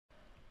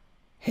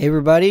Hey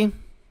everybody,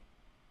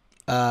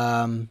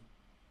 um,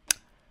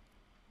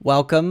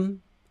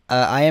 welcome.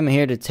 I am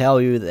here to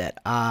tell you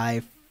that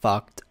I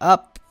fucked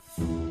up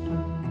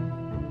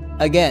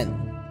again.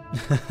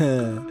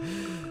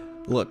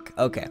 Look,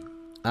 okay.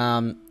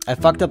 I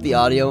fucked up the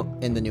audio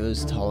in the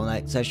newest Hollow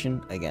Knight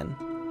session again.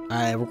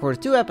 I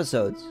recorded 2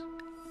 episodes,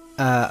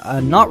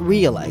 not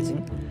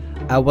realizing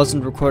I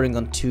wasn't recording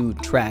on 2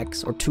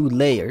 tracks or 2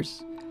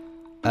 layers.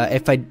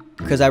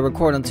 Because I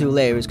record on 2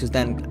 layers, because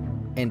then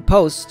in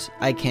post,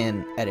 I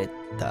can edit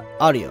the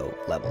audio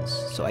levels,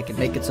 so I can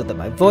make it so that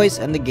my voice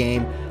and the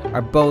game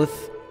are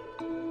both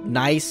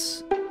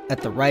nice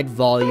at the right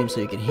volume, so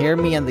you can hear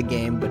me and the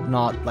game, but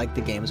not like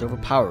the game is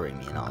overpowering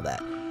me and all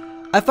that.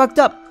 I fucked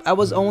up. I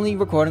was only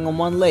recording on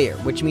 1 layer,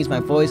 which means my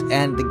voice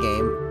and the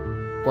game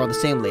were on the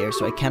same layer,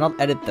 so I cannot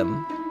edit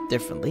them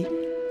differently,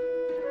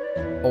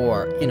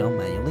 or, you know,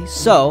 manually.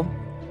 So,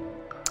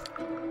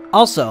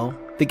 also,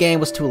 the game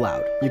was too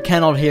loud. You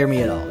cannot hear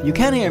me at all. You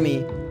can hear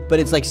me, but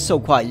it's like so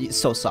quiet, it's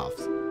so soft.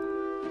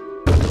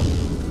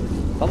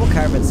 Bubble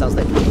Caravan sounds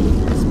like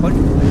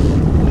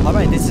SpongeBob.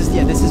 Alright, this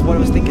is what I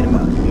was thinking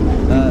about.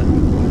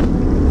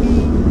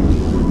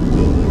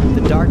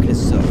 The darkness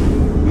zone,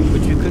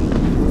 which we couldn't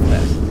move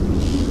fast.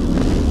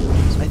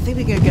 So I think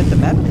we can get the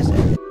map in this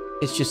area.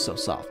 It's just so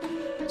soft.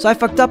 So I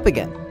fucked up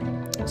again.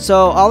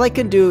 So all I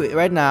can do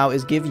right now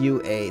is give you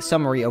a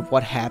summary of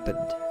what happened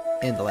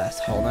in the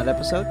last Hollow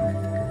Knight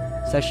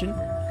session.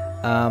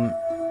 And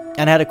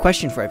I had a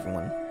question for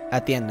everyone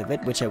at the end of it,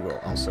 which I will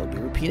also be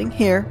repeating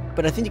here,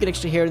 but I think you can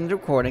actually hear it in the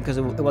recording because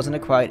it wasn't a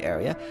quiet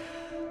area.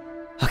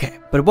 Okay,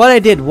 but what I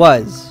did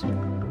was,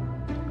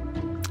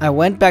 I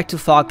went back to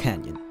Fog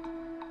Canyon.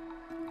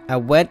 I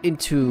went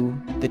into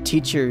the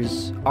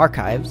teacher's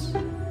archives.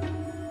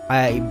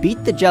 I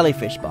beat the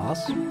jellyfish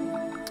boss.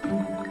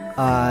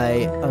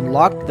 I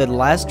unlocked the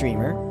last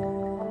dreamer.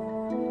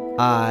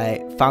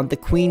 I found the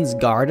Queen's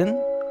Garden.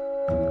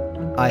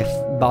 I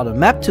bought a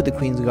map to the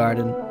Queen's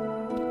Garden.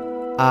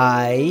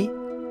 I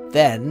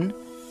then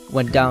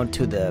went down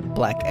to the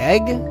Black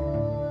Egg.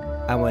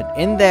 I went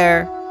in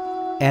there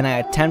and I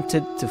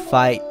attempted to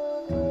fight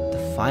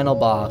the final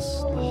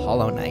boss, the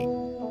Hollow Knight.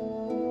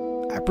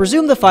 I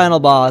presume the final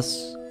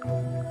boss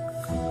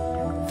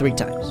 3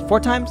 times. 4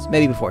 times?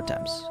 Maybe 4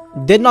 times.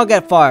 Did not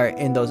get far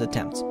in those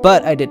attempts,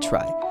 but I did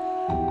try.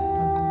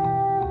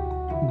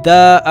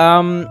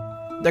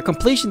 The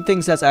completion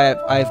thing says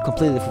I've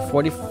completed it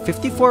for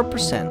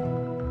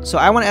 54%. So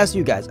I want to ask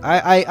you guys.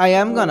 I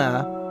am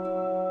gonna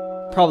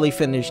probably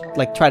finish,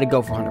 like, try to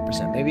go for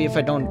 100%. Maybe if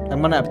I don't, I'm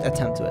gonna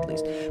attempt to at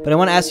least. But I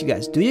want to ask you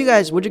guys,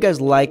 would you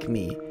guys like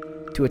me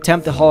to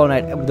attempt the Hollow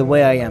Knight the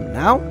way I am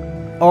now?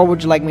 Or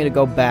would you like me to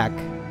go back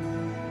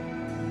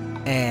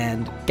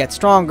and get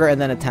stronger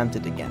and then attempt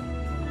it again?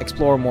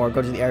 Explore more,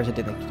 go to the areas I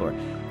didn't explore.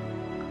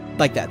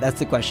 Like that, that's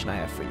the question I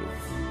have for you.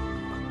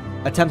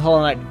 Attempt Hollow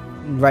Knight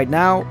right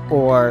now,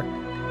 or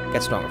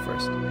get stronger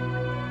first?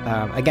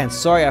 Again,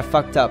 sorry I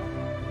fucked up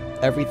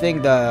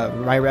everything.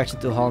 My reaction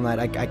to Hollow Knight,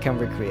 I can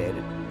recreate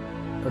it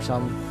or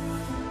some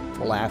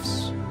for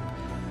laughs,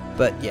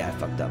 but yeah, I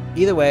fucked up.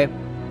 Either way,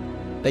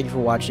 thank you for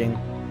watching.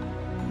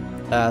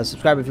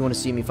 Subscribe if you want to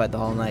see me fight the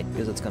Hollow Knight,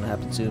 because it's gonna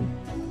happen soon.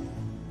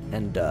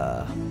 And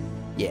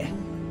yeah,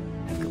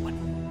 have a good one.